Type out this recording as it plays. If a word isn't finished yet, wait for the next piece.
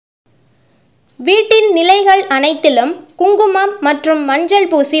வீட்டின் நிலைகள் அனைத்திலும் குங்குமம் மற்றும் மஞ்சள்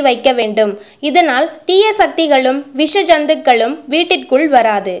பூசி வைக்க வேண்டும். இதனால் தீய சக்திகளும் விஷ ஜந்துக்களும் வீட்டிற்குள்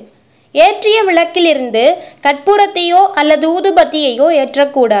வராது. ஏற்றிய விளக்கிலிருந்து கற்பூரத்தையோ அல்லது ஊதுபத்தியையோ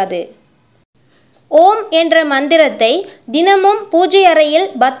ஏற்றக்கூடாது. ஓம் என்ற மந்திரத்தை தினமும் பூஜை அறையில்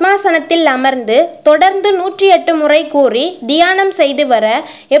பத்மாசனத்தில் அமர்ந்து தொடர்ந்து 108 முறை கூறி தியானம் செய்து வர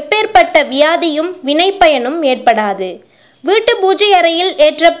எப்பேற்பட்ட வியாதியும் வினைப்பயனும் ஏற்படாது. வீட்டு பூஜை அறையில்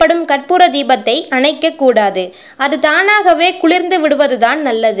ஏற்றப்படும் கற்பூர தீபத்தை அணைக்க கூடாது. அது தானாகவே குளிர்ந்து விடுவதுதான்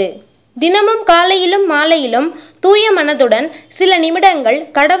நல்லது. தினமும் காலையிலும் மாலையிலும் தூய மனதுடன் சில நிமிடங்கள்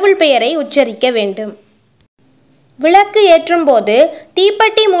கடவுள் பெயரை உச்சரிக்க வேண்டும். விளக்கு ஏற்றும் போது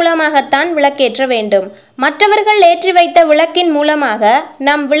தீப்பெட்டி மூலமாகத்தான் விளக்கேற்ற வேண்டும். மற்றவர்கள் ஏற்றி வைத்த விளக்கின் மூலமாக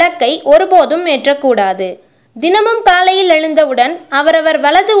நம் விளக்கை ஒருபோதும் ஏற்றக்கூடாது. தினமும் காலையில் எழுந்தவுடன் அவரவர்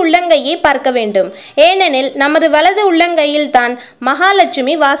வலது உள்ளங்கையை பார்க்க வேண்டும். ஏனெனில் நமது வலது உள்ளங்கையில் தான்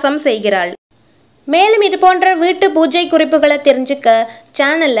மகாலட்சுமி வாசம் செய்கிறாள். மேலும் இது போன்ற வீட்டு பூஜை குறிப்புகளை தெரிஞ்சுக்க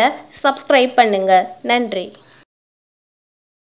சேனலை சப்ஸ்கிரைப் பண்ணுங்க. நன்றி.